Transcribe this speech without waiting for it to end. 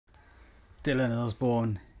Dylan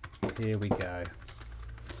Osborne. Here we go.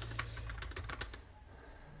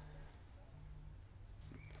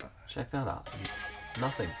 Check that out.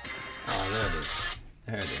 Nothing. Oh, there it is.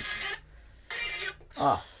 There it is.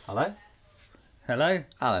 Ah, hello? Hello?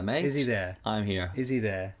 Hello, mate. Is he there? I'm here. Is he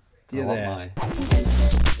there? You're Oh, there. what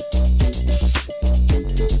my?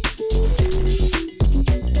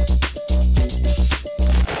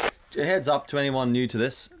 Heads up to anyone new to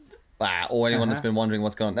this, or anyone that's been wondering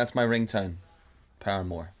what's going on. That's my ringtone,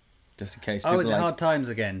 Paramore. Just in case. Oh, is it like, Hard Times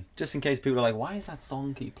again? Just in case people are like, why is that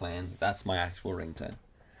song keep playing? That's my actual ringtone.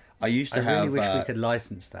 I used to I have. really wish we could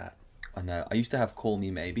license that. I know. I used to have Call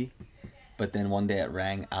Me Maybe, but then one day it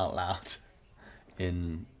rang out loud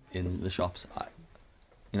in the shops.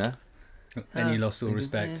 You know. And you lost all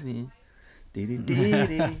respect.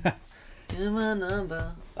 That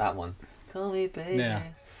one. Call me baby. Yeah.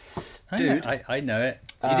 Dude. I know it.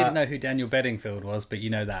 You didn't know who Daniel Bedingfield was, but you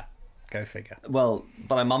know that. Go figure. Well,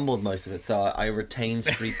 but I mumbled most of it, so I retained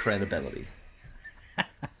street credibility.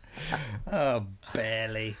 Oh,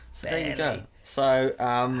 barely. There you go.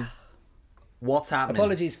 So, what's happening?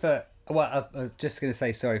 Apologies for... Well, I was just going to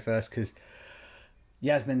say sorry first, because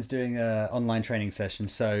Yasmin's doing an online training session,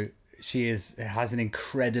 so she has an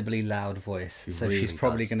incredibly loud voice. So really she's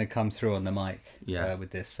probably does. going to come through on the mic Yeah.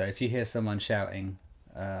 with this. So if you hear someone shouting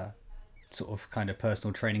sort of kind of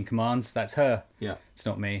personal training commands, that's her. Yeah. It's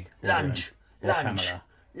not me. or Lunge. Dylan, or Lunge. Pamela.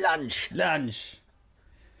 Lunge. Lunge.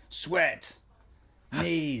 Sweat.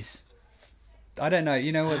 Knees. I don't know.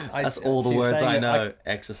 You know what? That's all the she's words saying I it- know,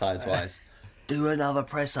 exercise-wise. Do another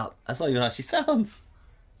press-up. That's not even how she sounds.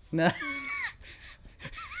 No.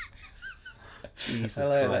 Jesus I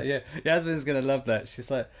like Christ. that. Yeah, Yasmin's gonna love that. She's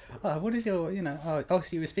like, "Oh, what is your, so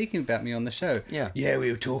you were speaking about me on the show? Yeah. Yeah, we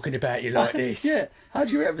were talking about you like this. Yeah. How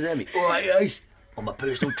do you represent me? All right, guys. I'm a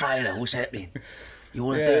personal trainer. What's happening? You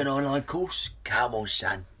want to do Yeah. an online course? Come on,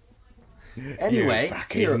 son. Anyway, You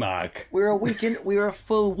fucking mug. we're a week in. We're a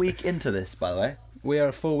full week into this, by the way. We are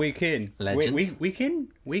a full week in. Legends. Week in. Yeah,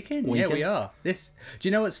 Weekend. we are. Do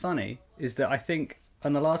you know what's funny is that I think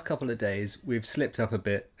on the last couple of days we've slipped up a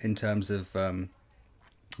bit in terms of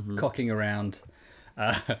cocking around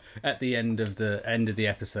at the end of the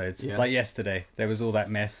episodes. Yeah. Like yesterday, there was all that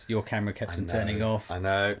mess. Your camera kept on turning off. I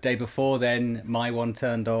know. Day before then, my one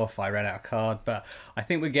turned off. I ran out of card, but I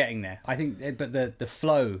think we're getting there. I think, but the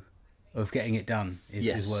flow of getting it done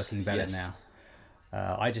is working better now.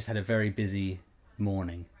 I just had a very busy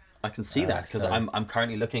morning. I can see that because so- I'm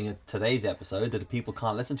currently looking at today's episode that people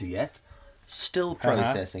can't listen to yet. Still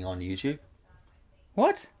processing on YouTube.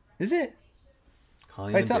 What is it? Can't Oh,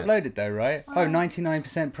 even it's do it. uploaded though, right? Oh,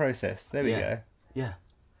 99% processed. There we Yeah. go. Yeah.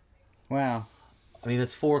 Wow. I mean,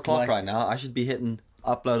 it's 4 o'clock Like- right now. I should be hitting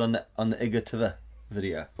upload on the Igga to the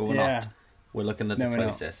video, but we're Yeah. not. We're looking at No, the we're not.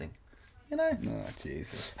 processing. You know. Oh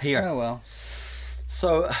Jesus. Here. Oh well.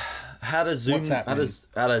 So, had a Zoom What's happening?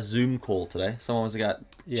 had a Zoom call today. Someone was got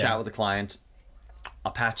Yeah. chat with the client.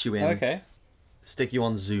 I'll patch you in. Okay. Stick you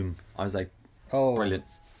on Zoom. I was like, Oh. brilliant.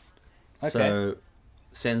 Okay. So,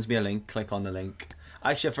 sends me a link. Click on the link.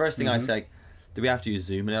 Actually, first thing I Mm-hmm. say, like, do we have to use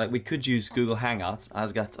Zoom? And they're like, we could use Google Hangouts. I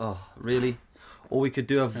was got, oh, really? Or we could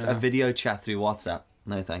do a video chat through WhatsApp.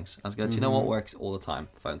 No thanks. I was got, you know Mm-hmm. what works all the time?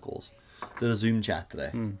 Phone calls. Did a Zoom chat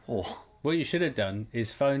today. Mm. Oh, What you should have done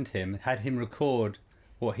is phoned him, had him record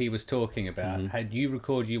what he was talking about, had you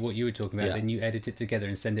record what you were talking about, Yeah. then you edit it together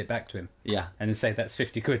and send it back to him, yeah. and then say that's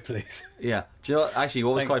 50 quid, please. Yeah. Do you know what, actually,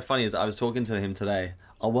 what was Like- quite funny is I was talking to him today.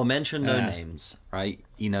 I will mention no Yeah. names, right?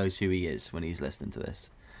 He knows who he is when he's listening to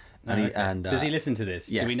this. Oh, And, okay. Does he listen to this?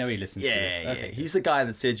 yeah. Do we know he listens to Yeah, this? yeah, Okay. yeah. He's the guy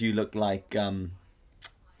that said you look like,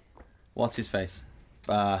 what's his face?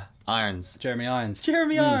 Irons. Jeremy Irons.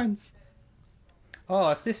 Jeremy Irons. Oh,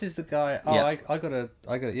 if this is the guy, Yeah. I gotta,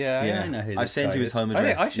 yeah, I know who this I've sent guy you his is. home I think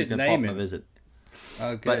address. I should you can name pop him. a visit.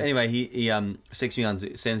 Oh, good. But anyway, he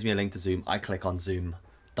sends me a link to Zoom. I click on Zoom,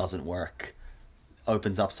 doesn't work.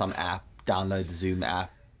 Opens up some app, download the Zoom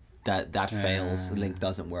app. That fails. The link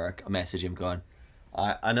doesn't work. I message him going,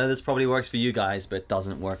 I know this probably works for you guys, but it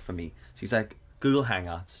doesn't work for me. So he's like, Google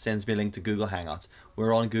Hangouts. Sends me a link to Google Hangouts.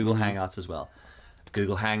 We're on Google Hangouts as well.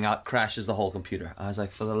 Google Hangout crashes the whole computer. I was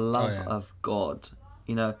like, for the love of God.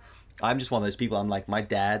 You know, I'm just one of those people. I'm like, my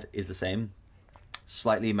dad is the same.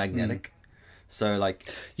 Slightly magnetic. So like,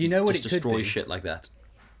 You know what just it could destroy be? shit like that.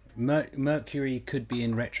 Mercury could be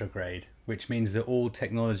in retrograde, which means that all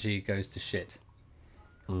technology goes to shit.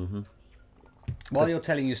 Mm-hmm. While you're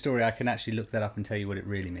telling your story, I can actually look that up and tell you what it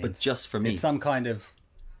really means. But just for me. It's some kind of...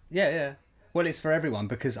 Yeah. Well, it's for everyone,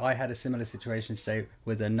 because I had a similar situation today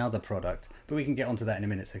with another product, but we can get onto that in a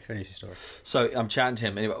minute, so finish your story. So I'm chatting to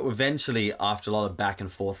him. Anyway, eventually, after a lot of back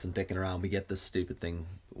and forth and dicking around, we get this stupid thing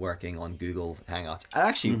working on Google Hangouts. And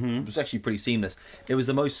actually, it was actually pretty seamless. It was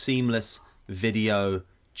the most seamless video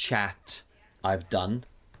chat I've done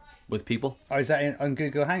with people. Oh, is that on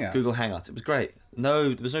Google Hangouts? Google Hangouts. It was great.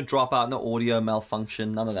 No, there was no dropout, no audio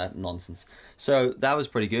malfunction, none of that nonsense. So that was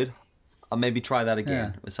pretty good. I'll maybe try that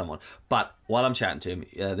again with someone. But while I'm chatting to him,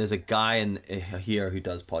 there's a guy here who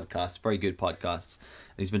does podcasts, very good podcasts.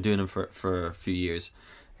 And he's been doing them for a few years.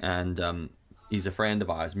 And he's a friend of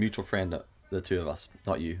ours, mutual friend, the two of us,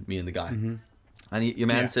 not you, me and the guy. And your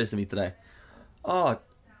man says to me today, oh,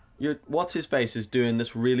 what's his face is doing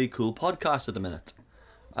this really cool podcast at the minute.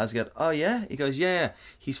 I was like, oh yeah? He goes, yeah.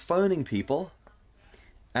 He's phoning people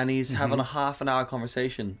and he's having a half an hour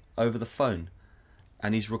conversation over the phone.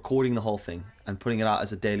 And he's recording the whole thing and putting it out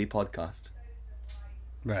as a daily podcast.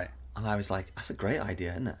 Right. And I was like, that's a great idea,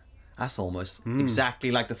 isn't it? That's almost exactly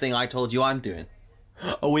like the thing I told you I'm doing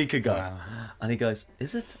a week ago. Wow. And he goes,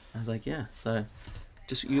 is it? I was like, yeah. So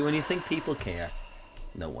just when you think people care,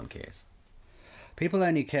 no one cares. People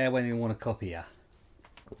only care when they want to copy you.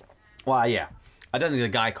 Well, yeah. I don't think the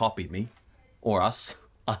guy copied me. Or us.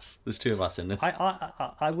 There's two of us in this.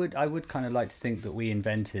 I would kind of like to think that we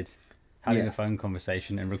invented having a phone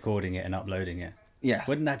conversation and recording it and uploading it. Yeah.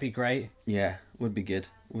 Wouldn't that be great? Yeah, would be good.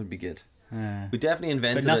 We definitely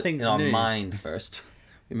invented it in our mind first.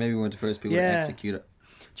 Maybe we weren't the first people to execute it.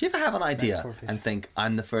 Do you ever have an idea and think,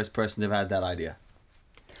 I'm the first person to have had that idea?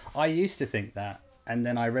 I used to think that, and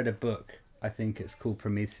then I read a book, I think it's called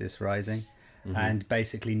Prometheus Rising, and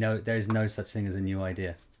basically there's no such thing as a new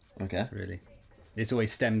idea. Okay. Really. It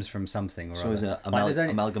always stems from something or other. So it's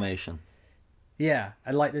an amalgamation. Yeah,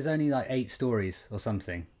 and there's only 8 stories or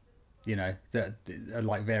something, that are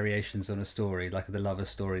like variations on a story, like the lover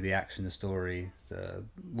story, the action story, the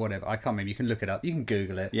whatever. I can't remember. You can look it up. You can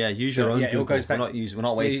Google it. Yeah, use your own Google. We're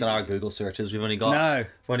not wasting our Google searches. We've only got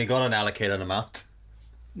an allocated amount.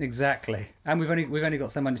 Exactly, and we've only got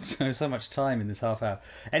so much time in this half hour.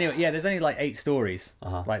 Anyway, there's only 8 stories,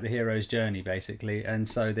 like the hero's journey, basically, and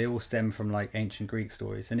so they all stem from ancient Greek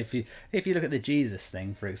stories. And if you look at the Jesus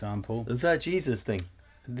thing, for example, the Jesus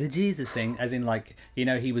thing, as in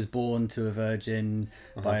he was born to a virgin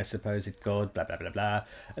by a supposed god, blah blah blah blah.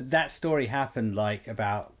 That story happened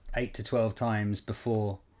about 8 to 12 times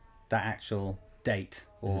before that actual date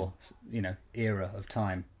or era of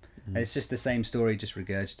time. And it's just the same story, just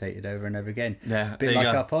regurgitated over and over again. Yeah, a bit like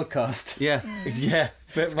our podcast. Yeah,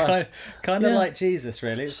 it's kind of like Jesus,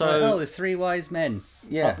 really. It's there's 3 wise men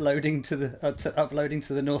uploading to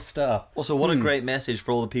the North Star. Also, what a great message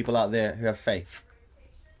for all the people out there who have faith.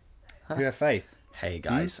 Who have faith. Hey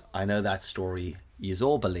guys, I know that story you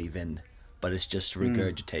all believe in, but it's just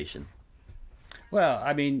regurgitation. Well,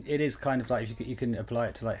 I mean, it is kind of you can apply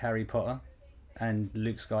it to Harry Potter and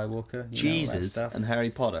Luke Skywalker, Jesus and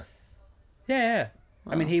Harry Potter. Yeah.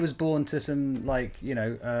 Wow. I mean, he was born to some a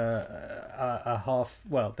half.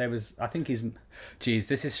 Well, there was. I think his. Geez,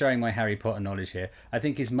 this is showing my Harry Potter knowledge here. I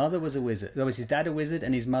think his mother was a wizard. Was his dad a wizard,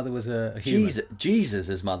 and his mother was a human?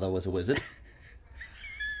 Jesus' mother was a wizard.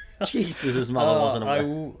 Jesus' mother wasn't a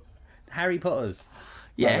wizard. Harry Potter's.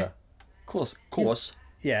 Yeah. Mother. Of course.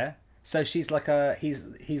 Yeah. So she's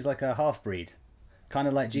he's like a half breed. Kind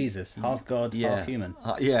of like Jesus, half god, half human.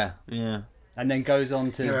 Yeah. And then goes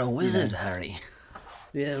on to... You're a wizard, Harry.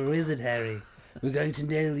 You're a wizard, Harry. We're going to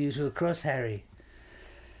nail you to a cross, Harry.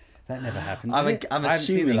 That never happened. I'm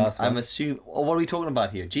assuming... What are we talking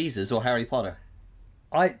about here? Jesus or Harry Potter?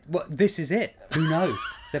 This is it. Who knows?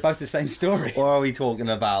 They're both the same story. Or are we talking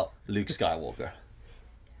about Luke Skywalker?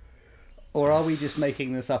 Or are we just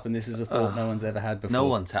making this up and this is a thought no one's ever had before? No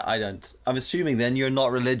one's had... I'm assuming then you're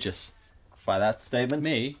not religious. By that statement?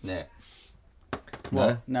 Me? Yeah.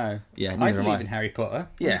 What? No. Yeah, I believe in Harry Potter.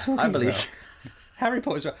 Yeah, I believe. Harry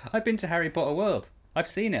Potter's right. I've been to Harry Potter World. I've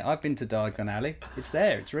seen it. I've been to Diagon Alley. It's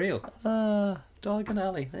there. It's real. Diagon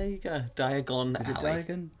Alley. There you go. Diagon Alley. Is it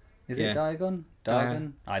Diagon? Is it Diagon?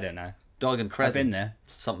 Diagon? I don't know. Dog and Crescent. I've been there.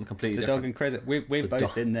 Something completely different. The Dog and Crescent. We've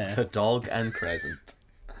both been there. The Dog and Crescent.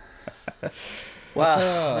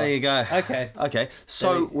 Well, there you go. Okay.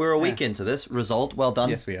 So we're a week into this. Result, well done.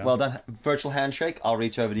 Yes, we are. Well done. Virtual handshake. I'll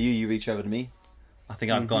reach over to you. You reach over to me. I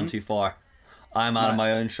think I've gone too far. I'm out of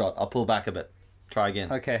my own shot. I'll pull back a bit. Try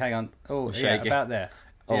again. Okay, hang on. Oh, yeah, about there.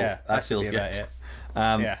 Oh, yeah, that feels good.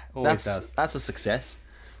 Yeah, always does. That's a success.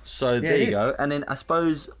 So there you go. And then I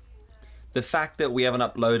suppose the fact that we haven't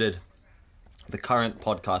uploaded the current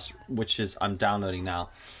podcast, which is I'm downloading now,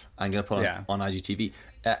 I'm going to put on IGTV.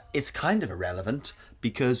 It's kind of irrelevant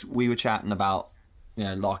because we were chatting about, you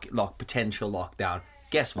know, potential lockdown.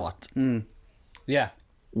 Guess what? Yeah.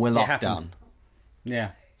 We're locked down.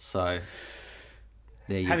 Yeah. So,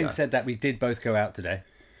 there you Having go. said that, we did both go out today.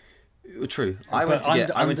 True. I went to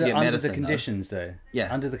get medicine. Under the conditions, though.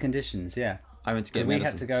 Yeah. Under the conditions, yeah. I went to get we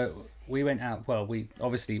medicine. had to go. We went out. Well, we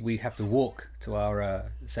have to walk to our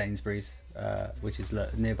Sainsbury's, which is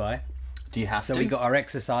nearby. Do you have to? So we got our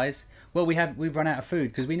exercise. Well, we've run out of food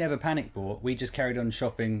because we never panic bought. We just carried on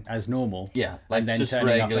shopping as normal. Yeah, like and then just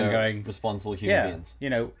turning regular, up and going, responsible human beings. You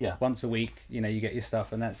know, once a week, you know, you get your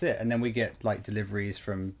stuff and that's it. And then we get like deliveries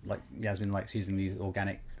from, like Yasmin likes using these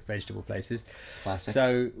organic vegetable places. Classic.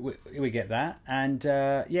 So we get that, and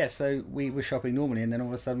so we were shopping normally, and then all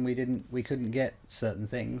of a sudden we couldn't get certain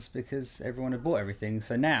things because everyone had bought everything.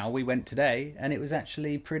 So now we went today, and it was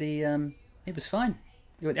actually pretty. It was fine.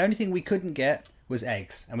 The only thing we couldn't get was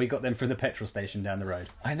eggs, and we got them from the petrol station down the road.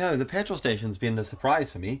 I know, the petrol station's been a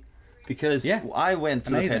surprise for me because I went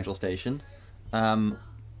to the petrol station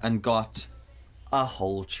and got a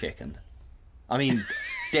whole chicken. I mean,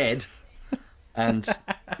 dead and,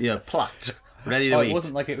 you know, plucked, ready to eat. It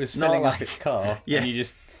wasn't like it was filling up its car and you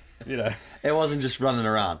just, you know. It wasn't just running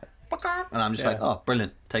around. And I'm just like, oh,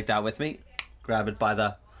 brilliant, take that with me. Grab it by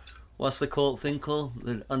the, what's the thing called?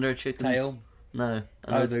 The under a chicken's tail? No,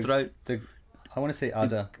 under the throat. I want to say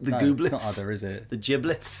udder. The gooblets. It's not udder, is it? The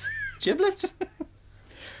giblets. Giblets?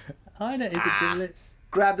 I know, is it giblets?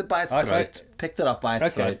 Grabbed it by its throat, picked it up by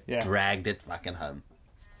its throat, yeah. dragged it fucking home.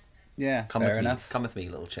 Yeah, fair enough. Come with me,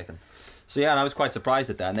 little chicken. So yeah, and I was quite surprised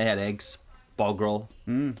at that. And they had eggs, bog roll.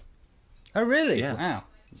 Oh really? Yeah. Wow.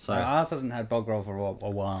 So ours hasn't had bog roll for a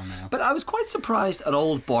while now. But I was quite surprised at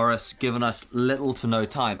old Boris giving us little to no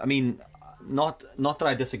time. I mean, not that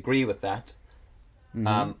I disagree with that.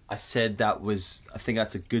 I said that was, I think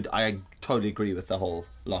that's a good, I totally agree with the whole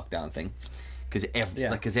lockdown thing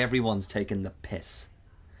because everyone's taking the piss.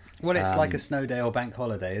 Well, it's like a snow day or bank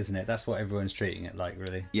holiday, isn't it? That's what everyone's treating it like,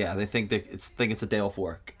 really. Yeah, they think it's a day off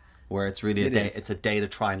work, where it's really a day. It's a day to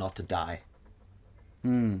try not to die.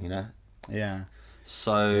 You know. Yeah.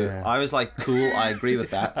 So I was like, cool, I agree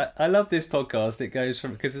with that. I love this podcast. It goes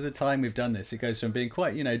from, because of the time we've done this, it goes from being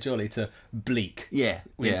quite, you know, jolly to bleak.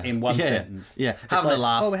 In one sentence. Yeah, having a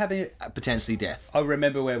laugh. Oh, we're having potentially death. Oh,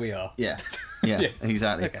 remember where we are. Yeah,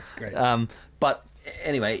 exactly. Okay, great. But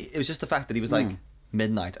anyway, it was just the fact that he was like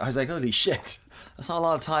midnight. I was like, holy shit, that's not a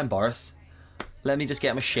lot of time, Boris. Let me just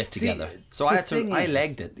get my shit together. So I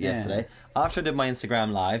legged it yesterday after I did my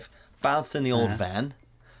Instagram live, bounced in the old van,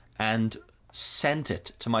 and sent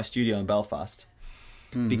it to my studio in Belfast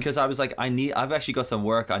because I was like, I've actually got some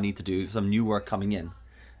work I need to do, some new work coming in.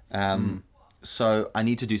 So I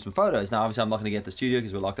need to do some photos. Now, obviously, I'm not going to get the studio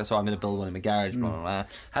because we're locked up, so I'm going to build one in my garage. Blah, blah, blah.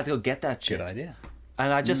 Had to go get that shit. Good idea.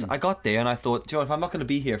 And I got there and I thought, you know, if I'm not going to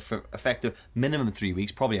be here for effective minimum 3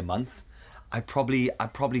 weeks, probably a month, I'm probably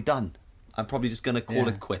done. I'm probably just going to call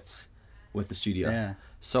it quits with the studio. Yeah.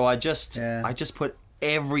 So I just put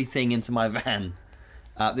everything into my van.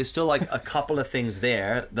 There's still like a couple of things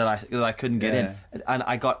there that I couldn't get in, and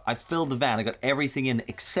I filled the van. I got everything in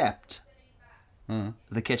except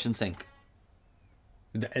the kitchen sink.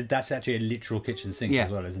 That's actually a literal kitchen sink as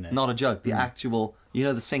well, isn't it? Not a joke. The actual, you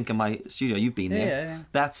know, the sink in my studio. You've been there. Yeah.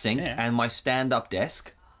 That sink and my stand-up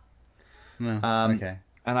desk. Okay.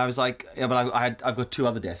 And I was like, yeah, but I've got 2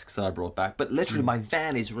 other desks that I brought back. But literally, my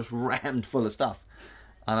van is just rammed full of stuff,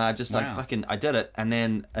 and I just I did it, and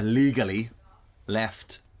then illegally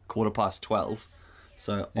left 12:15,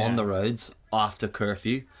 so on the roads after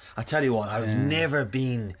curfew. I tell you what, I've never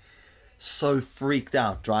been so freaked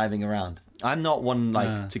out driving around. I'm not one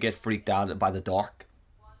to get freaked out by the dark,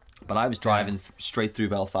 but I was driving straight through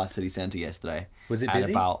Belfast city centre yesterday. Was it at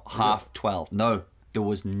busy? about 12:30? No, there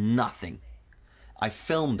was nothing. I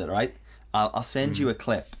filmed it, right? I'll send you a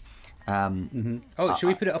clip. Oh, should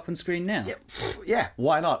we put it up on screen now? Yeah,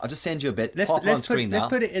 why not? I'll just send you a bit. Let's pop it on screen now. Let's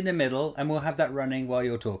put it in the middle, and we'll have that running while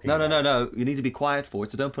you're talking. No. You need to be quiet for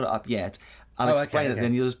it, so don't put it up yet. I'll explain it,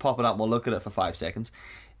 then you'll just pop it up and we'll look at it for 5 seconds.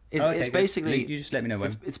 It's basically... You just let me know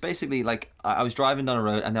when. It's basically like I was driving down a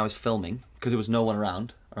road and I was filming because there was no one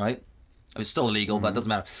around, all right? It was still illegal, but it doesn't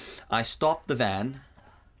matter. I stopped the van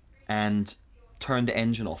and turned the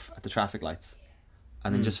engine off at the traffic lights.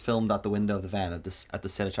 And then just filmed out the window of the van at the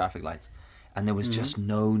set of traffic lights. And there was just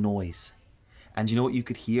no noise. And you know what you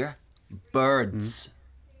could hear? Birds.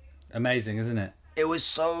 Amazing, isn't it? It was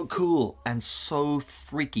so cool and so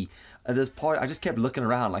freaky. At this point, I just kept looking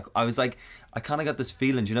around. Like I was like, I kind of got this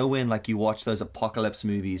feeling. You know when like you watch those apocalypse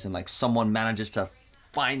movies and like someone manages to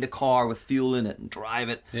find a car with fuel in it and drive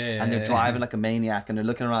it, Yeah, and they're driving like a maniac, and they're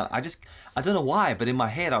looking around. I don't know why, but in my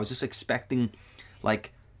head I was just expecting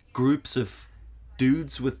like groups of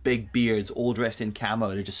dudes with big beards all dressed in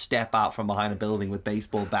camo to just step out from behind a building with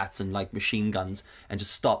baseball bats and like machine guns and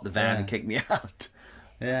just stop the van and kick me out.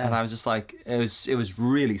 Yeah. And I was just like, it was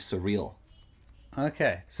really surreal.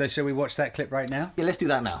 Okay, so shall we watch that clip right now? Yeah, let's do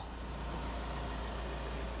that now.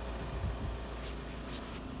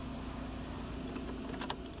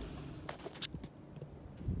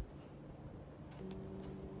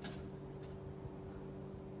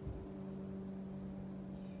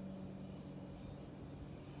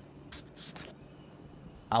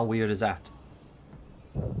 How weird is that?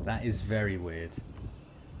 That is very weird.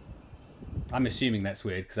 I'm assuming that's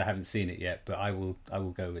weird because I haven't seen it yet, but I will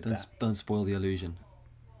go with that. Don't spoil the illusion.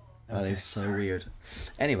 That Okay, is so sorry. weird.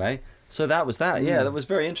 Anyway, so that was that. Yeah, that was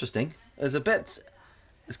very interesting. It's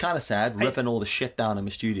kind of sad ripping all the shit down in my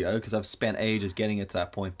studio because I've spent ages getting it to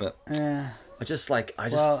that point, but I was like, I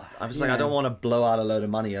don't want to blow out a load of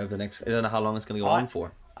money over the next. I don't know how long it's going to go on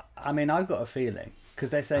for. I mean, I've got a feeling because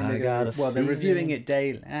they're saying they're reviewing it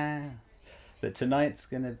daily. That tonight's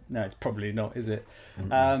gonna. No, it's probably not, is it?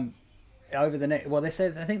 Over the next, well, they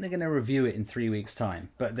said I think they're going to review it in 3 weeks' time,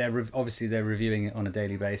 but obviously they're reviewing it on a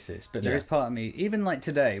daily basis. But there is part of me, even like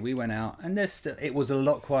today, we went out and it was a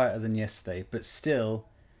lot quieter than yesterday, but still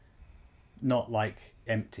not like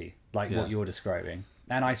empty, like what you're describing.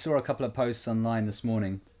 And I saw a couple of posts online this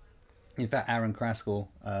morning. In fact, Aaron Kraskell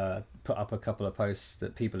put up a couple of posts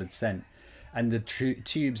that people had sent, and the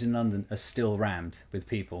tubes in London are still rammed with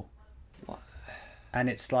people. What? And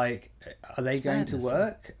it's like, are they going to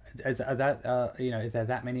work? Is there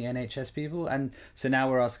that many NHS people? And so now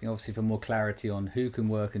we're asking, obviously, for more clarity on who can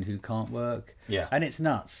work and who can't work. Yeah. And it's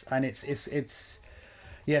nuts. And it's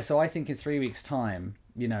yeah. So I think in 3 weeks' time,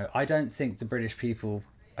 I don't think the British people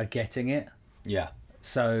are getting it. Yeah.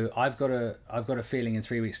 So I've got a feeling in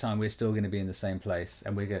 3 weeks' time we're still going to be in the same place,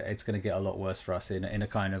 and it's going to get a lot worse for us in a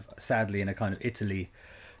kind of, sadly, in a kind of Italy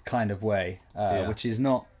kind of way, which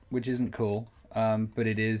isn't cool. But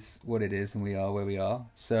it is what it is, and we are where we are.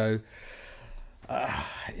 So,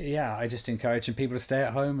 I just encourage people to stay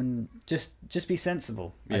at home and just be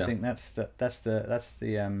sensible. Yeah. I think that's the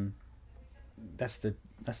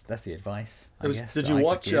advice. Did you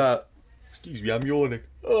watch? Excuse me, I'm yawning.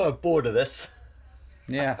 Oh, I'm bored of this.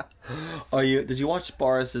 Yeah. Did you watch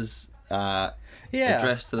Boris's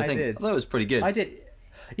address to the thing? Did. I thought it was pretty good. I did.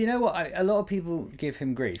 You know what? A lot of people give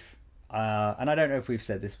him grief, and I don't know if we've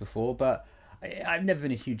said this before, but I've never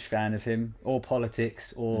been a huge fan of him or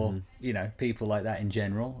politics or people like that in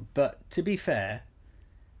general. But to be fair,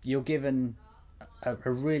 you're given a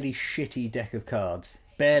really shitty deck of cards,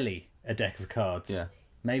 barely a deck of cards. Yeah.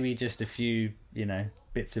 Maybe just a few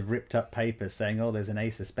bits of ripped up paper saying, "Oh, there's an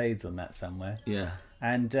ace of spades on that somewhere." Yeah.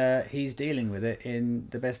 And he's dealing with it in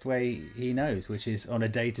the best way he knows, which is on a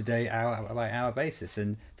day-to-day, hour-by-hour basis.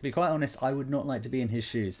 And to be quite honest, I would not like to be in his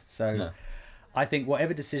shoes. So. No. I think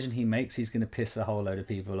whatever decision he makes, he's going to piss a whole load of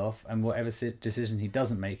people off. And whatever decision he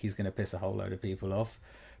doesn't make, he's going to piss a whole load of people off.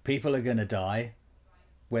 People are going to die,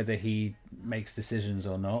 whether he makes decisions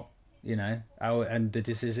or not, And the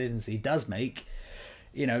decisions he does make,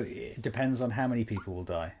 it depends on how many people will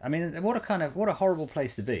die. I mean, what a horrible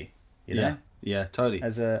place to be, know? Yeah, totally.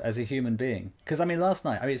 As a human being. Because, I mean, last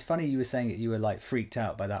night, it's funny you were saying that you were, like, freaked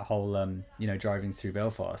out by that whole, driving through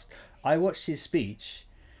Belfast. I watched his speech...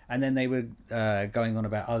 And then they were going on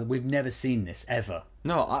about, we've never seen this ever.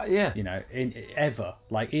 No, Ever.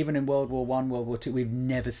 Like, even in World War I, World War II, we've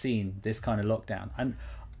never seen this kind of lockdown. And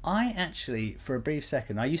I actually, for a brief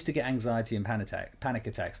second, I used to get anxiety and panic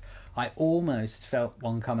attacks. I almost felt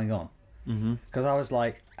one coming on. Because I was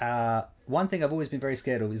like, one thing I've always been very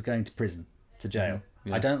scared of is going to prison, to jail. Mm-hmm.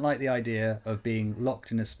 Yeah. I don't like the idea of being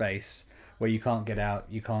locked in a space where you can't get out,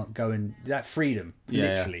 you can't go in, that freedom,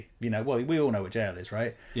 literally. Yeah. Well, we all know what jail is,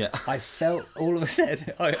 right? Yeah. I felt all of a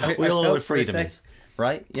sudden... we all know what freedom is,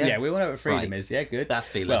 right? Yeah, we all know what freedom is. Yeah, good. That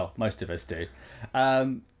feeling. Well, most of us do.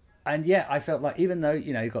 And yeah, I felt like, even though,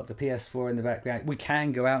 you've got the PS4 in the background, we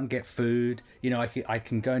can go out and get food. I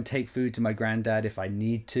can go and take food to my granddad if I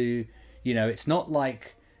need to. It's not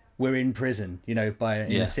like... we're in prison, in a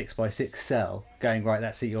 6x6 cell, going, right,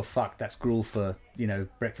 that's it, you're fucked, that's gruel for,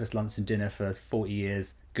 breakfast, lunch and dinner for 40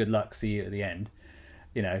 years, good luck, see you at the end.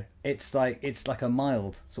 It's like a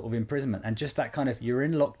mild sort of imprisonment. And just that kind of, you're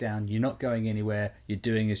in lockdown, you're not going anywhere, you're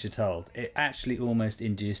doing as you're told. It actually almost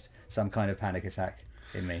induced some kind of panic attack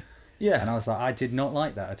in me. Yeah. And I was like, I did not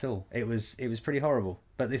like that at all. It was pretty horrible.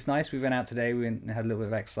 But it's nice. We went out today. We had a little bit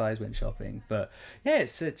of exercise, went shopping. But yeah,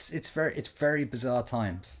 it's very bizarre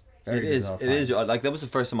times. Very bizarre It is. times. Like, that was the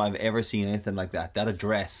first time I've ever seen anything like that. That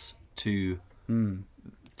address to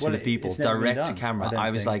the people, it's never been direct to done, camera. I don't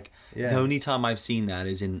I was think. like, Yeah. the only time I've seen that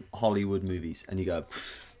is in Hollywood movies, and you go,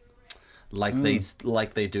 like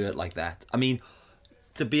they do it like that. I mean,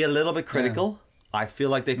 to be a little bit critical, I feel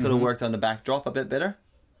like they could have worked on the backdrop a bit better.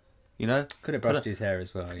 You know, Could have brushed his hair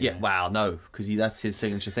as well. yeah. know. Wow, no, because that's his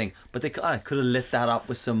signature thing. But they could have lit that up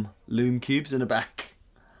with some lume cubes in the back.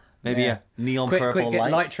 Maybe Yeah. a neon Quick, purple get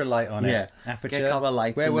light. Lytra light on Yeah, it. Aperture. get a couple of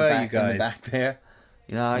lights Where in, were the back, you guys? in the back there.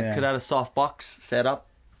 You know, I Yeah. could have had a soft box set up,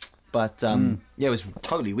 but yeah, it was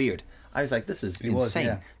totally weird. I was like, this is insane. was,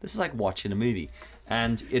 yeah. This is like watching a movie,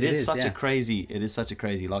 and it is such yeah. a crazy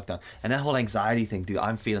lockdown, and that whole anxiety thing, dude.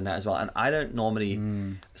 I'm feeling that as well, and I don't normally.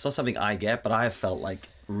 It's not something I get, but I have felt like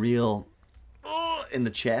real in the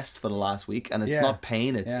chest for the last week, and it's Yeah. not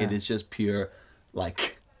pain. It is just pure,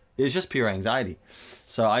 like, it's just pure anxiety.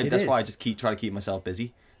 So that's why I just try to keep myself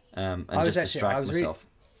busy, and just distract myself.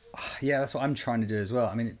 Yeah, that's what I'm trying to do as well.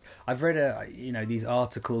 I mean, I've read these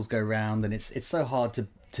articles go around, and it's so hard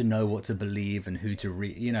to know what to believe and who to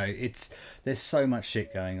read. You know, there's so much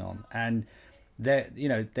shit going on, and they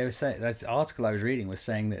were saying, that article I was reading was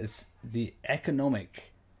saying that it's the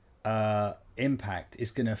economic impact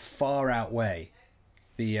is going to far outweigh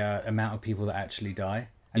the amount of people that actually die,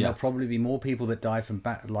 and there'll probably be more people that die from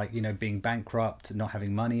being bankrupt, not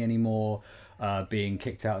having money anymore, being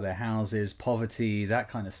kicked out of their houses, poverty, that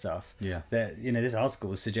kind of stuff. Yeah. That this article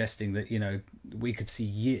was suggesting that we could see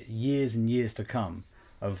years and years to come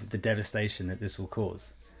of the devastation that this will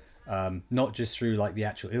cause, not just through like the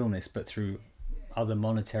actual illness, but through other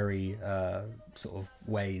monetary sort of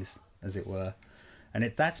ways, as it were, and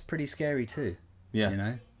that's pretty scary too.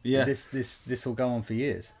 Yeah. Yeah. This will go on for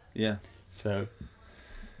years. Yeah. So,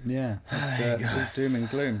 yeah, it's doom and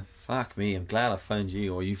gloom. Fuck me, I'm glad I phoned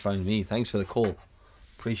you, or you phoned me. Thanks for the call.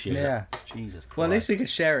 Appreciate Yeah. it. Jesus Christ. Well, at least we could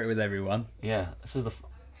share it with everyone. Yeah, this is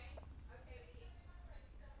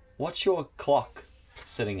What's your clock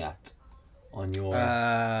sitting at on your...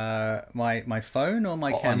 My phone or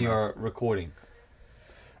my camera? On your recording?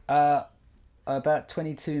 About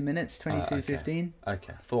 22 minutes, 22:15.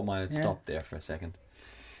 Okay, I thought mine had Yeah. stopped there for a second.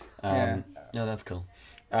 Yeah. No, that's cool.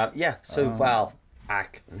 So, wow,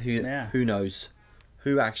 who knows?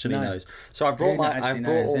 Who actually No. knows? So I brought Who actually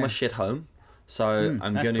knows, all my yeah. shit home. So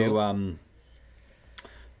I'm that's going to cool.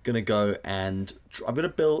 gonna go and I'm gonna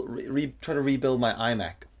try to rebuild my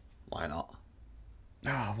iMac. Why not?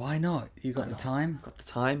 Oh, why not? You got the time, Got the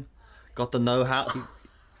time, got the know-how.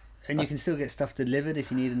 and you can still get stuff delivered if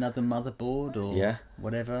you need another motherboard or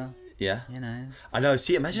whatever. Yeah, I know.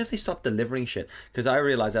 See, imagine if they stopped delivering shit, because I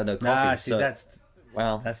realised I had no coffee. See, so, that's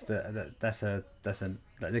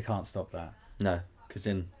they can't stop that. No,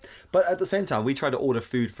 but at the same time, we tried to order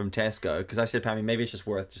food from Tesco, because I said, Pammy, maybe it's just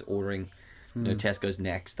worth just ordering, Tesco's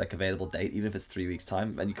next available date, even if it's 3 weeks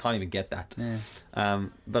time, and you can't even get that. Yeah.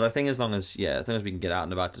 But I think as long as we can get out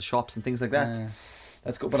and about to shops and things like that,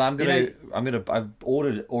 that's cool. But I've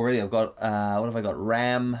ordered already. I've got what have I got?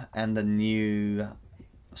 RAM and a new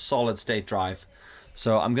solid state drive.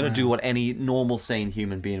 So I'm gonna do what any normal sane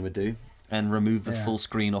human being would do, and remove the full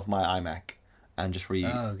screen off my iMac and just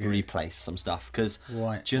replace some stuff. Because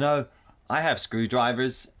do you know, I have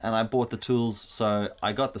screwdrivers and I bought the tools, so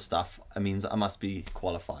I got the stuff. It means I must be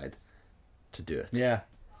qualified to do it. Yeah,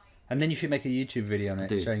 and then you should make a YouTube video on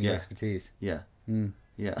it, showing your expertise. Yeah.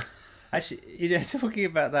 Yeah. Actually, talking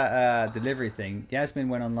about that delivery thing, Yasmin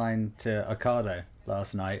went online to Ocado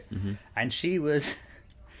last night, and she was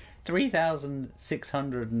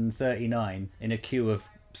 3,639 in a queue of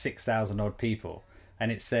 6,000 odd people,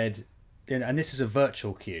 and it said, and this was a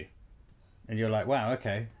virtual queue, and you're like, wow,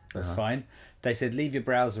 okay, that's fine. They said, leave your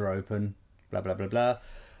browser open, blah blah blah blah.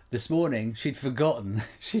 This morning she'd forgotten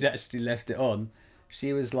she'd actually left it on.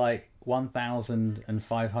 She was like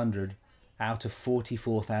 1,500 out of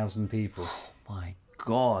 44,000 people. Oh my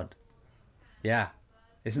God. Yeah,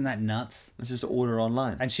 isn't that nuts? It's just to order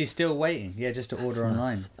online. And she's still waiting. Yeah, just to order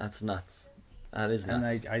online. That's nuts. That is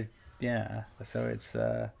nuts. And so it's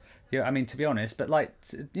I mean, to be honest, but like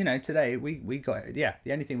today we got the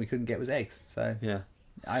only thing we couldn't get was eggs. So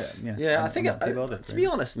I think to be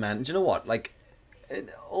honest, man, do you know what? Like,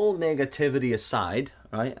 all negativity aside,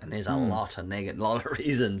 right? And there's a lot of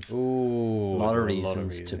reasons. A lot of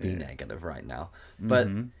reasons to be negative right now. But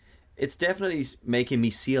it's definitely making me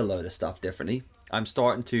see a load of stuff differently. I'm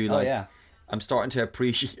starting to I'm starting to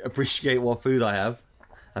appreciate what food I have,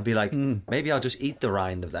 and be like, maybe I'll just eat the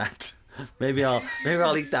rind of that. maybe I'll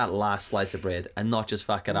eat that last slice of bread and not just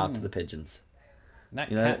fuck it out to the pigeons. That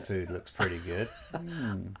cat food looks pretty good.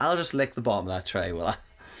 I'll just lick the bottom of that tray, will I?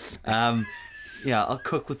 Yeah, I'll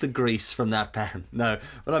cook with the grease from that pan. No,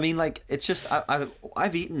 but I mean, like, it's just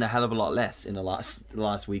I've eaten a hell of a lot less in the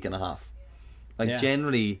last week and a half. Like,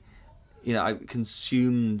 generally, you know, I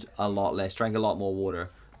consumed a lot less, drank a lot more water,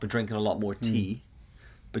 been drinking a lot more tea.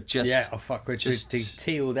 But just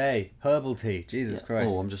tea all day, herbal tea. Jesus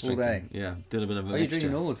Christ! Oh, I'm just all drinking. day. Yeah, did a bit of a Are you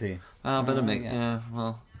drinking normal tea? A bit of mix. Yeah,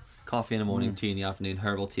 well, coffee in the morning, tea in the afternoon,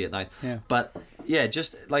 herbal tea at night. Yeah. But yeah,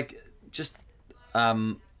 just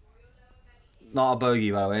not a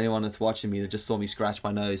bogey, by the way. Anyone that's watching me that just saw me scratch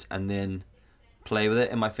my nose and then play with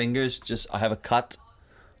it in my fingers, I have a cut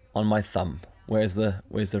on my thumb. Where's the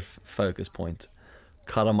focus point?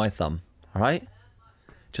 Cut on my thumb. All right.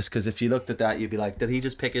 Just because if you looked at that, you'd be like, did he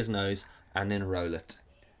just pick his nose and then roll it?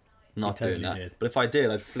 Not doing that. Did. But if I did,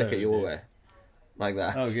 I'd flick it your way. Like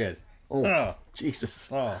that. Oh, good. Oh, Jesus.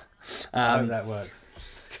 Oh, I hope that works.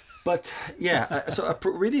 But yeah, so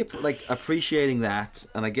really like appreciating that,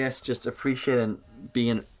 and I guess just appreciating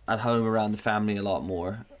being at home around the family a lot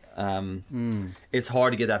more. It's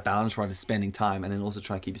hard to get that balance right of spending time and then also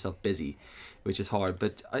try and keep yourself busy, which is hard.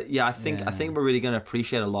 But I think we're really going to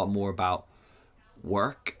appreciate a lot more about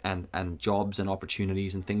work and jobs and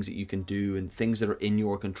opportunities and things that you can do and things that are in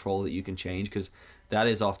your control that you can change, because that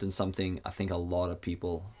is often something I think a lot of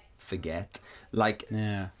people forget. Like,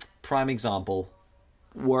 prime example,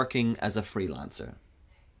 working as a freelancer.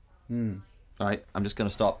 Right, I'm just going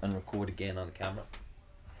to stop and record again on the camera.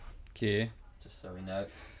 Okay. Just so we know.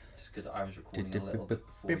 Just because I was recording a little bit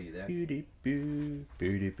before you there.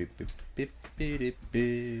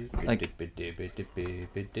 Like,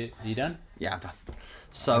 you done? Yeah, I'm done.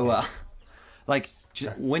 So,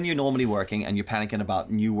 when you're normally working and you're panicking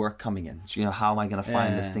about new work coming in, so, you know, how am I going to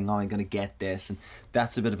find this thing? How am I going to get this? And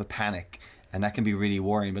that's a bit of a panic. And that can be really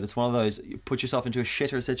worrying. But it's one of those, you put yourself into a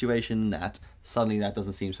shitter situation that suddenly that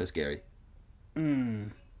doesn't seem so scary.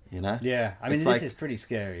 You know? Yeah, I mean, this is pretty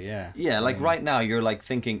scary. Yeah. Yeah, like right now you're like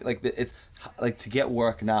thinking like it's like to get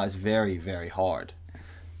work now is very, very hard.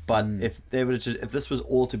 But if this was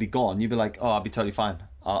all to be gone, you'd be like, oh, I'll be totally fine.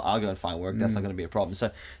 I'll go and find work. That's not going to be a problem.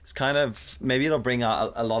 So it's kind of, maybe it'll bring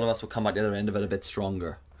out a lot of us will come out the other end of it a bit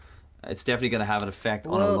stronger. It's definitely going to have an effect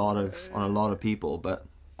on a lot of people. But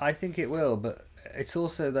I think it will. But it's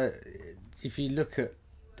also that if you look at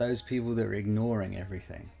those people that are ignoring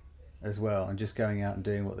everything as well and just going out and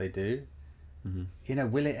doing what they do, you know,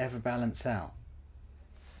 will it ever balance out?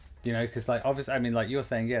 You know, because like obviously, I mean, like you're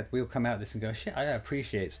saying, yeah, we'll come out this and go, shit, I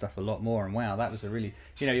appreciate stuff a lot more, and wow, that was a really,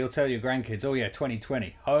 you know, you'll tell your grandkids, oh yeah,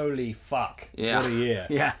 2020, holy fuck, what a year.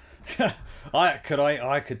 Yeah.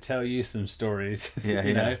 I could tell you some stories. Yeah,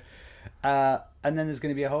 you know, and then there's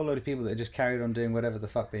going to be a whole load of people that just carried on doing whatever the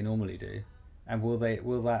fuck they normally do, and will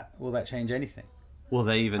that change anything? Will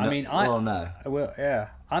they even? I mean, no. Well, yeah,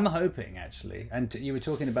 I'm hoping actually, and you were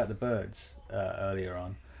talking about the birds earlier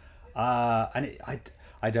on, and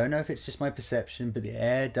I don't know if it's just my perception, but the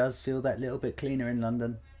air does feel that little bit cleaner in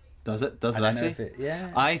London. Does it? Does it actually?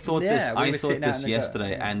 I thought this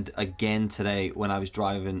yesterday, and again today when I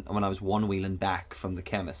was one-wheeling back from the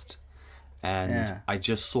chemist, and I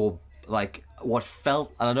just saw like what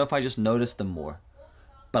felt. I don't know if I just noticed them more,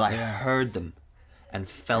 but I heard them and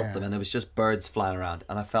felt them, and there was just birds flying around,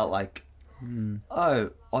 and I felt like,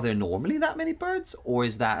 oh, are there normally that many birds, or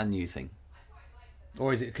is that a new thing?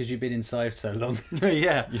 Or is it because you've been inside so long?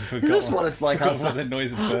 Yeah, you forgot. This is what it's like. What the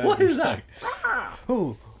noise of birds. What is that?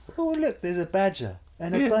 Oh, look, there's a badger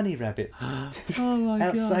and a bunny rabbit. Oh my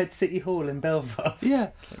god! Outside City Hall in Belfast.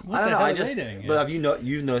 Yeah, what the hell are they doing? But have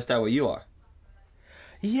you've noticed that where you are?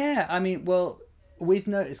 Yeah, I mean, well, we've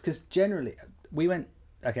noticed because generally we went.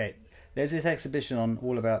 Okay, there's this exhibition on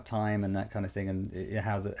all about time and that kind of thing, and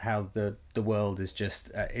how the world is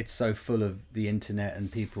just it's so full of the internet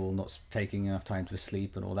and people not taking enough time to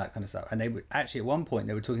sleep and all that kind of stuff. And they were actually at one point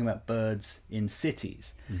they were talking about birds in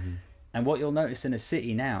cities, and what you'll notice in a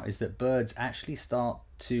city now is that birds actually start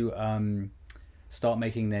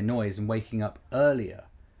making their noise and waking up earlier,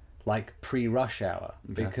 like pre-rush hour,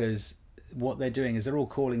 because what they're doing is they're all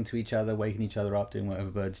calling to each other, waking each other up, doing whatever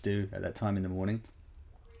birds do at that time in the morning.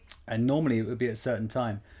 And normally it would be at a certain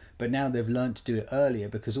time, but now they've learned to do it earlier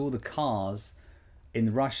because all the cars in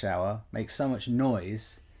the rush hour make so much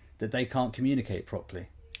noise that they can't communicate properly.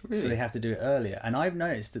 Really? So they have to do it earlier. And I've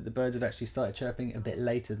noticed that the birds have actually started chirping a bit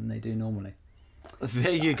later than they do normally.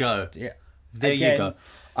 There you go. Yeah. There you go.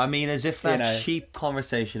 I mean, as if that cheap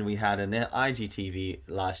conversation we had in the IGTV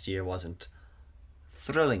last year wasn't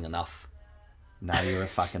thrilling enough. Now you're a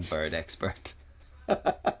fucking bird expert.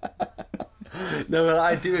 No, but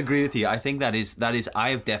I do agree with you. I think that is. I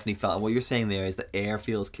have definitely felt what you're saying there is the air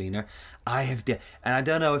feels cleaner. And I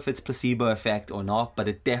don't know if it's placebo effect or not, but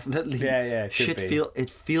it definitely it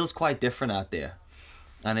feels quite different out there,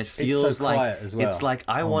 and it feels it's so like quiet as well. It's like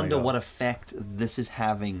I wonder what effect this is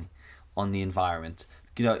having on the environment.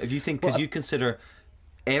 You know, if you think because you consider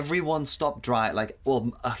everyone stopped driving, like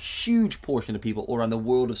a huge portion of people around the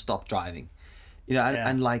world have stopped driving. You know,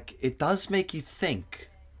 and like it does make you think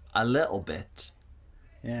a little bit.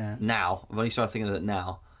 Yeah. Now, I've only started thinking of it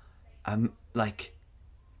now. Like,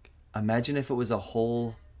 imagine if it was a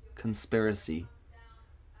whole conspiracy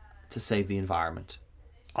to save the environment.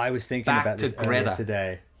 I was thinking about this earlier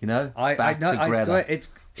today. You know, I swear it's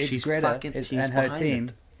she's Greta and her team.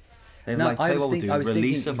 They've I was thinking a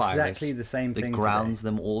virus exactly the same thing that grounds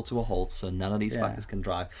them all to a halt, so none of these fuckers can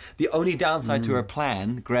drive. The only downside to her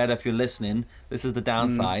plan, Greta, if you're listening, this is the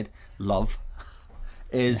downside. Love.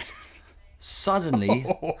 Is suddenly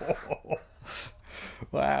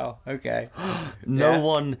wow, okay. No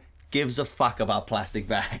one gives a fuck about plastic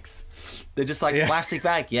bags. They're just like, plastic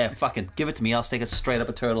bag? Yeah, fucking give it to me, I'll stick it straight up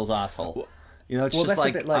a turtle's asshole. You know, it's just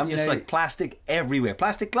like I'm just like plastic everywhere.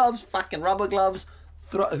 Plastic gloves, fucking rubber gloves.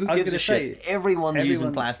 Who gives a shit? Everyone's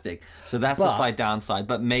using plastic. So that's a slight downside,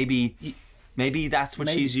 but maybe that's what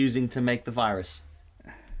she's using to make the virus.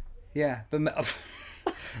 Yeah, but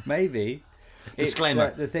maybe.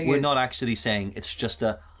 Disclaimer: we're not actually saying it's just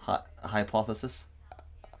a hypothesis,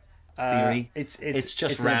 theory. It's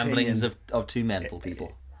just ramblings of two mental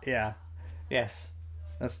people. Yeah. Yes.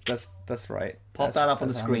 That's right. Pop that up on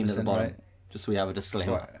the screen at the bottom, just so we have a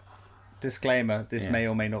disclaimer. Right. Disclaimer: this may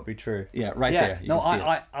or may not be true. Yeah, there. You can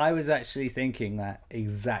see I was actually thinking that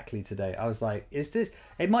exactly today. I was like, is this?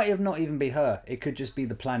 It might have not even be her. It could just be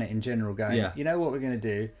the planet in general going. You know what we're gonna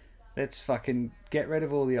do? Let's fucking get rid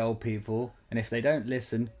of all the old people, and if they don't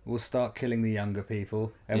listen, we'll start killing the younger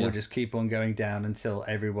people, and we'll just keep on going down until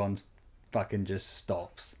everyone's fucking just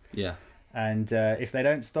stops. Yeah. And if they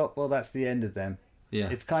don't stop, well, that's the end of them. Yeah.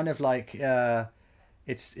 It's kind of like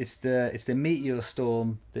it's the meteor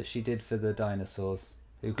storm that she did for the dinosaurs,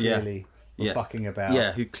 who clearly were fucking about.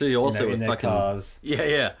 Yeah, who clearly also were in their fucking cars.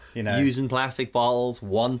 Yeah. You know, using plastic bottles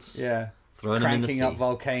once. Yeah. Throwing them in the sea. Cranking up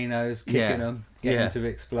volcanoes, kicking them, getting them to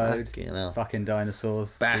explode. Fucking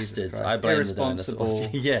dinosaurs. Bastards. I blame the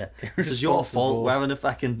dinosaurs. Yeah. This is your fault. We're having to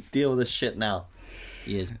fucking deal with this shit now.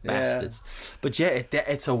 Yes, bastards. But it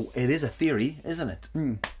is a theory, isn't it?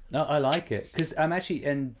 No, I like it because I'm actually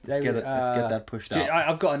let's get that pushed out.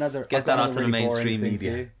 I've got another. Let's get that onto the mainstream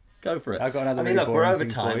media. Go for it. I've got another. I mean, look, we're over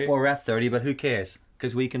time. We're at 30, but who cares?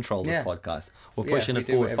 Because we control this podcast. We're pushing it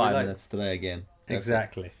forward 5 minutes today again.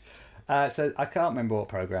 Exactly. So I can't remember what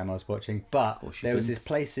program I was watching, but there was this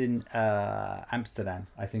place in Amsterdam,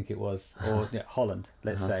 I think it was, or Holland,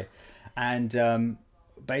 let's say, and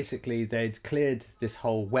basically they'd cleared this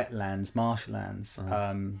whole wetlands, marshlands,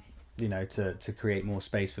 to create more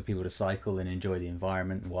space for people to cycle and enjoy the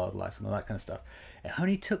environment and wildlife and all that kind of stuff. It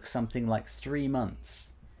only took something like 3 months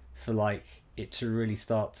for it to really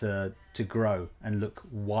start to grow and look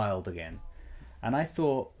wild again. And I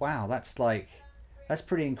thought, wow, that's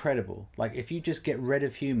pretty incredible. Like, if you just get rid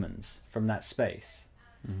of humans from that space,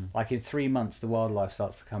 like in 3 months, the wildlife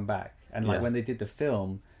starts to come back. And when they did the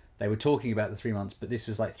film, they were talking about the 3 months, but this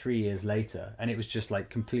was like 3 years later, and it was just like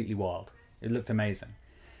completely wild. It looked amazing.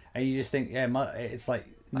 And you just think, it's like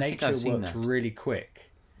nature works really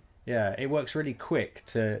quick. Yeah, it works really quick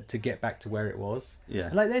to get back to where it was. Yeah.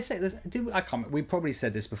 And like they say, we probably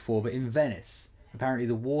said this before, but in Venice, apparently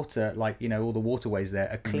the water, all the waterways there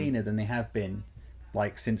are cleaner than they have been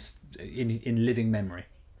since in living memory.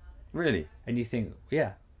 Really? And you think,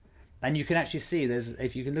 and you can actually see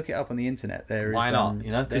if you can look it up on the internet, there is. Why not?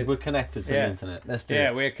 Because we're connected to the internet. Let's do it.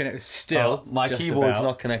 Yeah, we're connected. Still, my keyboard's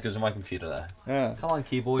not connected to my computer there. Yeah. Come on,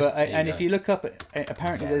 keyboard. But if you look up,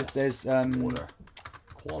 apparently there's water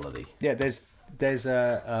quality. Yeah, there's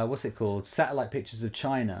what's it called? Satellite pictures of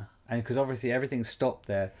China, and because obviously everything's stopped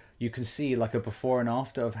there, you can see like a before and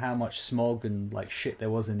after of how much smog and shit there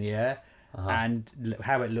was in the air. And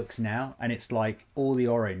how it looks now, and it's like all the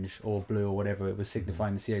orange or blue or whatever it was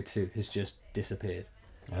signifying the CO2 has just disappeared.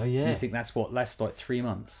 Oh yeah. And you think that's like 3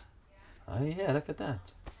 months? Oh yeah, look at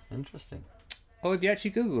that. Interesting. Oh, have you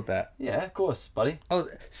actually Googled that? Yeah, of course, buddy. Oh,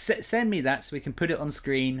 send me that so we can put it on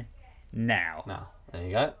screen now. Now, there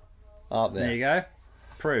you go. Up there. There you go.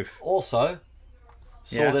 Proof. Also,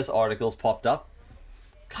 saw this article's popped up.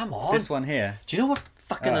 Come on. This one here. Do you know what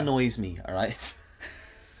fucking annoys me? All right.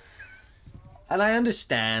 And I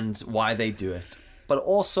understand why they do it, but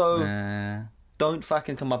also don't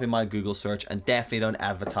fucking come up in my Google search, and definitely don't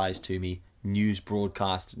advertise to me news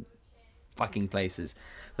broadcast fucking places.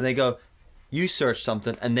 When they go, you search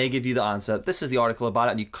something and they give you the answer. This is the article about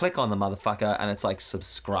it, and you click on the motherfucker and it's like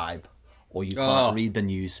subscribe, or you can't read the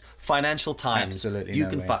news. Financial Times, Absolutely you no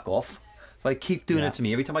can way. fuck off. If I keep doing it to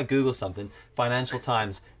me every time I Google something, Financial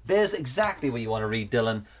Times, there's exactly what you want to read,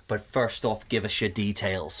 Dylan. But first off, give us your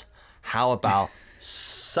details. How about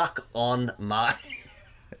suck on my...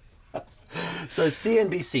 So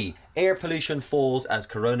CNBC, air pollution falls as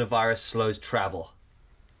coronavirus slows travel.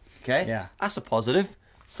 Okay? Yeah. That's a positive.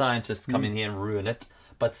 Scientists come in here and ruin it.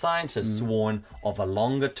 But scientists warn of a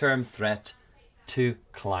longer-term threat to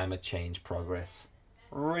climate change progress.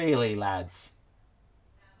 Really, lads?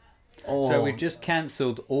 Oh. So we've just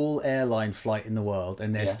cancelled all airline flight in the world,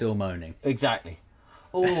 and they're still moaning. Exactly.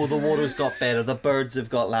 Oh, the water's got better, the birds have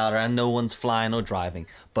got louder, and no one's flying or driving.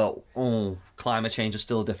 But, climate change is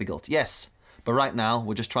still difficult. Yes, but right now,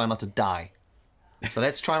 we're just trying not to die. So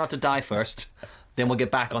let's try not to die first, then we'll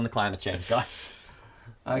get back on the climate change, guys.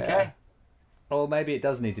 Okay? Yeah. Or maybe it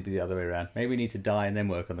does need to be the other way around. Maybe we need to die and then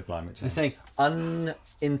work on the climate They're change. saying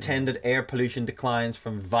unintended air pollution declines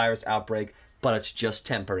from virus outbreak, but it's just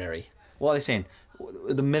temporary. What are they saying?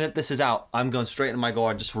 The minute this is out, I'm going straight in my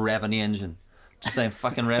garden, just revving the engine. Just saying,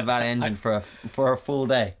 fucking rev that engine for a full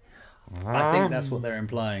day. I think that's what they're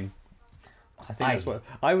implying. I think that's what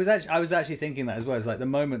I was actually thinking that as well. It's like the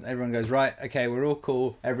moment everyone goes, right, okay, we're all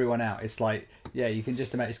cool, everyone out. It's like, yeah, you can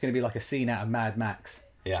just imagine it's going to be like a scene out of Mad Max.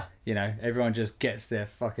 Yeah. You know, everyone just gets their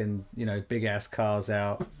fucking, big ass cars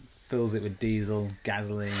out, fills it with diesel,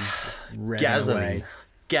 gasoline, Gasoline.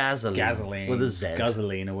 Gasoline with a Z.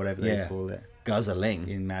 Gasoline or whatever they call it Guzzling.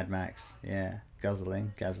 in Mad Max. Yeah,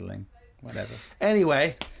 gasoline, whatever.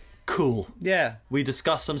 Anyway, cool. Yeah, We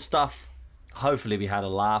discussed some stuff. Hopefully we had a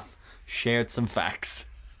laugh. Shared some facts.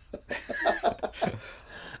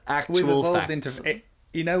 Actual we've evolved facts. into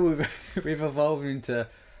we've evolved into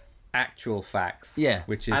actual facts. Yeah,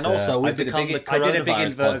 which is and also we've become the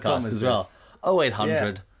coronavirus podcast as well.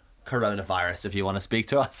 0800 coronavirus if you want to speak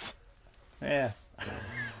to us. Yeah.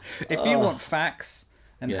 If you want facts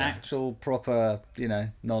and actual proper,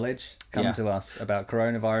 knowledge, come to us about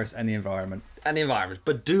coronavirus and the environment.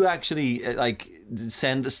 But do actually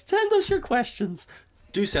send us your questions.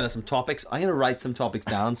 Do send us some topics. I'm gonna write some topics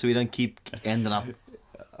down so we don't keep ending up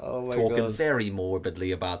talking very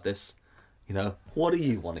morbidly about this. What do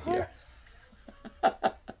you want to hear?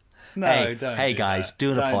 No, don't. Hey do guys, that.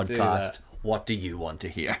 doing a Don't do podcast. What do you want to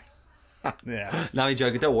hear? Yeah. Now you're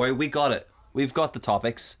joking. Don't worry, we got it. We've got the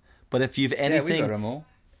topics. But if you've We got anything 'em all.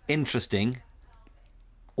 interesting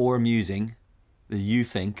or amusing that you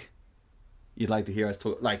think you'd like to hear us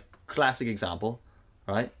talk, like classic example,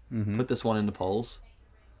 right? Mm-hmm. Put this one in the polls.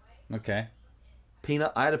 Okay.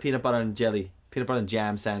 I had a peanut butter and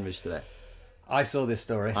jam sandwich today. I saw this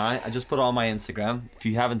story. All right, I just put it on my Instagram. If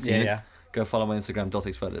you haven't seen Yeah. it, go follow my Instagram. Don't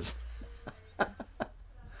take photos.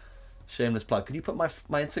 Shameless plug. Could you put my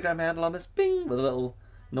Instagram handle on this? Bing with a little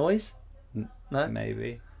noise. No,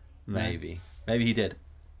 Maybe. maybe he did.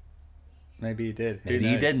 Maybe you did. Who Maybe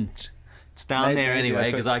he knows? didn't. It's down Maybe there I anyway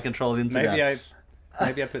put- because I control the Instagram.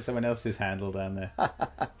 Maybe I put someone else's handle down there.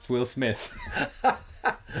 It's Will Smith.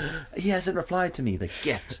 He hasn't replied to me. The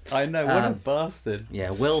git. I know, what a bastard. Yeah,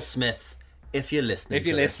 Will Smith. If you're listening, If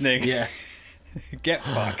you're to this. listening. Yeah, Get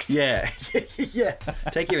fucked. yeah, yeah.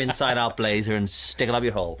 Take your inside out blazer and stick it up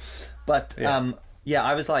your hole. But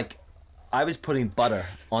I was putting butter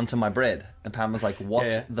onto my bread, and Pam was like,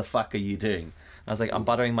 "What the fuck are you doing?" And I was like, "I'm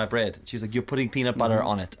buttering my bread." She was like, "You're putting peanut butter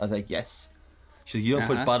on it." I was like, "Yes." She was like, "You don't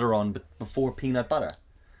put butter on before peanut butter,"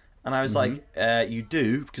 and I was like, "You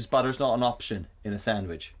do because butter's not an option in a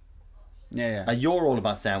sandwich." Yeah. And you're all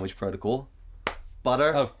about sandwich protocol.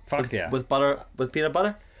 Butter. Oh, fuck yeah. With peanut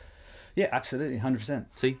butter. Yeah, absolutely, 100%.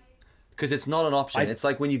 See, because it's not an option. It's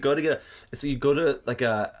like when you go to you go to like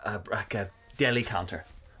a deli counter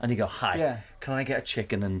and you go, "Hi, can I get a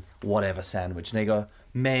chicken and whatever sandwich?" And they go,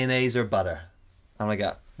 "Mayonnaise or butter?" I'm like,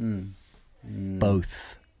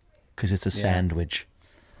 both, because it's a sandwich.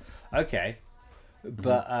 Okay.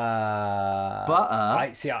 But,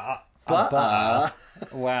 Butter. butter.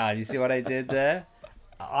 Wow, you see what I did there?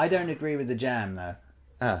 I don't agree with the jam,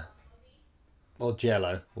 though. Or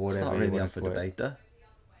Jello, or It's whatever. not really up for debate, though.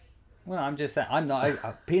 Well, I'm just saying, I'm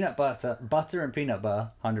not peanut butter and peanut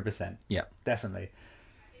butter, 100%. Yeah. Definitely.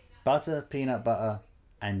 Butter, peanut butter,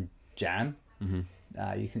 and jam.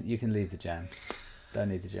 Mm-hmm. You can leave the jam. Don't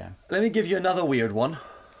need the jam. Let me give you another weird one.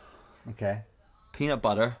 Okay. Peanut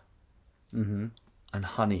butter. And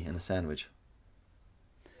honey in a sandwich.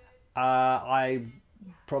 I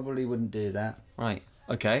probably wouldn't do that. Right.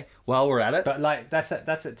 Okay. While we're at it. But like that's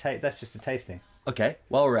just a tasting. Okay.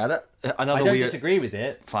 While we're at it, I another don't weird. disagree with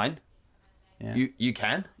it. Fine. Yeah. You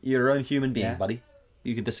can. You're your own human being, Yeah. buddy.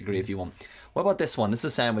 You can disagree if you want. What about this one? This is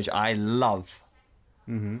a sandwich I love.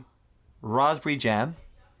 Mm-hmm. Raspberry jam.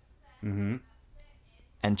 Mm-hmm.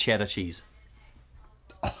 And cheddar cheese.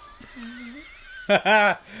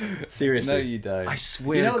 Seriously. No, you don't. I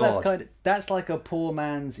swear you know to what, God. that's like a poor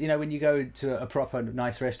man's. You know, when you go to a proper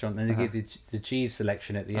nice restaurant and they give you the cheese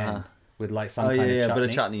selection at the end with like some kind of chutney. bit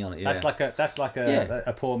of chutney on it. Yeah. That's like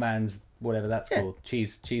a poor man's whatever that's called,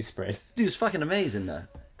 cheese spread. Dude, it's fucking amazing though.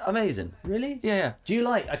 Amazing. Really? Yeah. Do you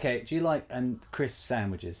like crisp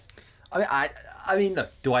sandwiches? I mean,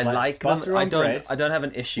 look, do I like them? butter on bread I don't have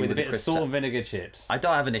an issue with with a bit of salt and vinegar chips? I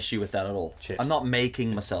don't have an issue with that at all. Chips. I'm not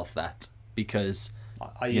making myself that because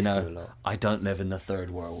I used to a lot. I don't live in the third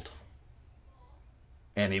world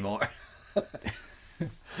anymore.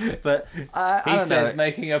 But I He don't says know.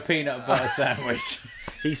 making a peanut butter sandwich.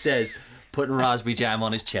 He says putting raspberry jam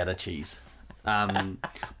on his cheddar cheese.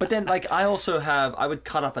 But then, like, I would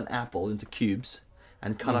cut up an apple into cubes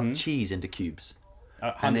and cut up cheese into cubes.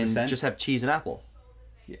 100%. And then just have cheese and apple.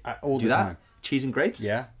 All Do the that? time. Cheese and grapes?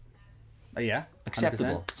 Yeah. Yeah. 100%.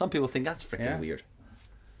 Acceptable. Some people think that's freaking weird.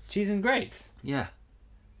 Cheese and grapes. Yeah.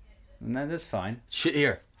 No, that's fine. Shit,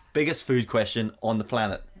 here. Biggest food question on the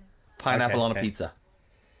planet. Pineapple on a okay. pizza.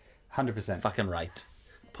 100%. Fucking right.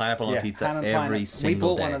 Pineapple on a pizza ham and every pineapple. single We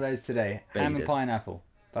bought day. one of those today. Bet you Ham and did. pineapple.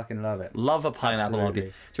 Fucking love it. Love a pineapple on a Absolutely.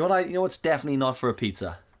 pizza. Do you know what's definitely not for a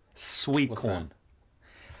pizza? Sweet What's corn.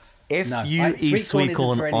 If No, you eat sweet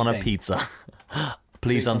corn isn't for on a anything. pizza,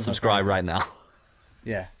 please Sweet corn's not for unsubscribe anything. right now.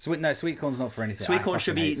 Yeah. Sweet corn's not for anything. Sweet I corn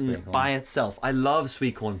should be fucking hate eaten sweet corn. by itself. I love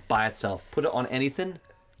sweet corn by itself. Put it on anything,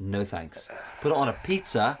 no thanks. Put it on a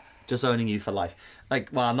pizza, disowning you for life. Like,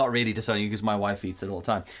 well, I'm not really disowning you because my wife eats it all the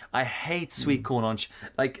time. I hate sweet corn on,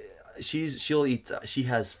 she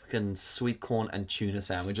has fucking sweet corn and tuna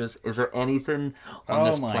sandwiches. Is there anything on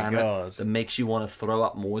this my planet God. that makes you want to throw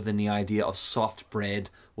up more than the idea of soft bread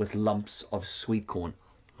with lumps of sweet corn?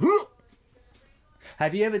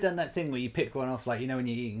 Have you ever done that thing where you pick one off, like, you know, when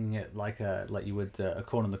you're eating it like you would a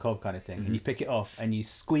corn on the cob kind of thing, and you pick it off and you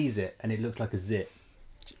squeeze it and it looks like a zit?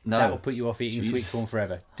 No. That will put you off eating Jesus. sweet corn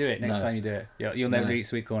forever. Do it next No. time you do it. You'll never No. eat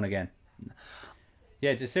sweet corn again.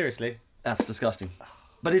 Yeah, just seriously. That's disgusting.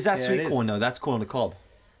 But is that Yeah, sweet it is. corn though? That's corn on the cob.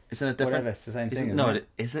 Isn't it different? Whatever, it's the same thing. Isn't, Isn't no, it?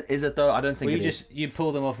 is it though? I don't think Well, it is. you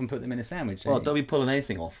pull them off and put them in a sandwich. Well, Don't don't you? be pulling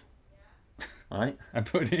anything off. Alright? And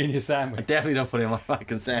put it in your sandwich. Definitely don't put it in my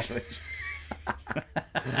fucking sandwich.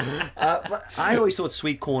 But I always thought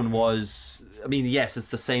sweet corn was. I mean, yes, it's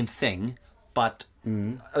the same thing, but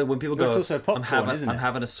when people Well, go, it's also popcorn, isn't I'm it?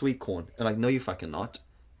 having a sweet corn, they're like, no, you fucking not.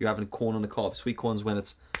 You're having corn on the cob. Sweet corn's when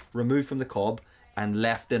it's removed from the cob and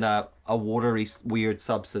left in a watery, weird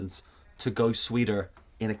substance to go sweeter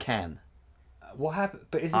in a can. What happened?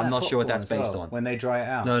 But isn't I'm that not sure what popcorn that's as based well, on. when they dry it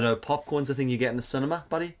out? No, popcorn's the thing you get in the cinema,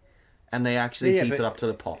 buddy, and they actually Yeah, heat but- it up till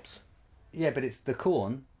it pops. Yeah, but it's the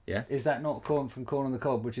corn. Yeah, Is that not corn from corn on the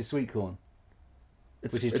cob, which is sweet corn?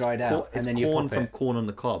 it's, which is it's dried out, and It's then you corn pop from it. corn on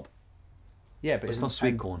the cob. Yeah, but It's isn't- not sweet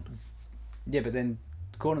and- corn. Yeah, but then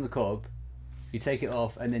corn on the cob, you take it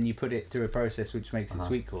off and then you put it through a process which makes it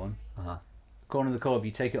sweet corn. Corn on the cob,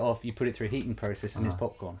 you take it off, you put it through a heating process, and it's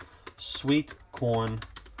popcorn. Sweet corn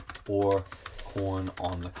or corn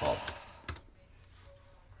on the cob.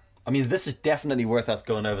 I mean, this is definitely worth us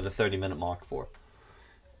going over the 30-minute mark for.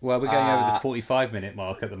 Well, we're going over the 45-minute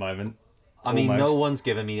mark at the moment. I mean, no Almost. one's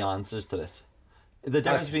given me answers to this. The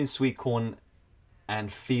difference between sweet corn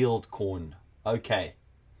and field corn. Okay.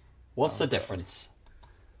 What's the difference?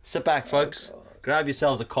 Sit back, folks. Grab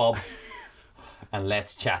yourselves a cob and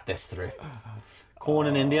let's chat this through. Corn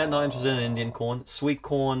in India, not interested in Indian corn. Sweet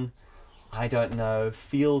corn, I don't know.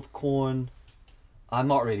 Field corn, I'm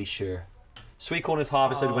not really sure. Sweet corn is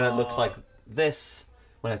harvested when it looks like this,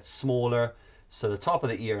 when it's smaller. So the top of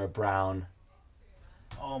the ear are brown.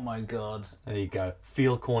 Oh my god. There you go.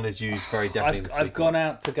 Field corn is used very definitely in sweet I've corn. gone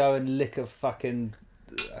out to go and lick a fucking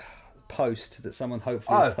post that someone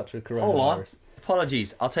hopefully has touched with coronavirus. Hold on.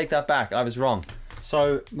 Apologies. I'll take that back. I was wrong.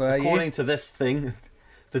 So, Were you? according to this thing,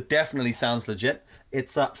 that definitely sounds legit.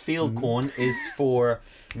 It's field corn is for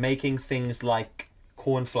making things like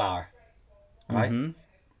corn flour. Right?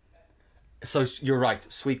 So, you're right.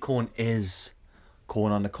 Sweet corn is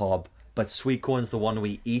corn on the cob. But sweet corn's the one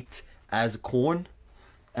we eat as corn.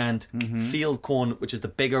 And field corn, which is the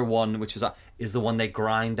bigger one, which is the one they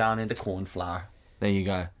grind down into corn flour. There you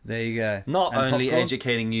go. There you go. Not And only popcorn?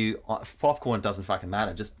 educating you, popcorn doesn't fucking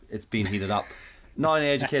matter. Just it's being heated up. Not only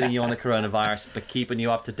educating you on the coronavirus, but keeping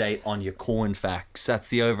you up to date on your corn facts. That's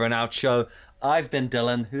the Over and Out show. I've been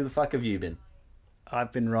Dylan. Who the fuck have you been?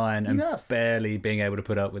 I've been Ryan and have. barely being able to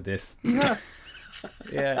put up with this. Yeah.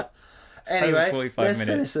 Yeah. Anyway, 45 let's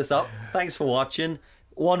minutes. finish this up. Thanks for watching.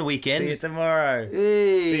 1 week in. See you tomorrow.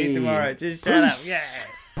 Hey. See you tomorrow. Just shut Peace.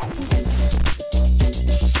 up. Yeah.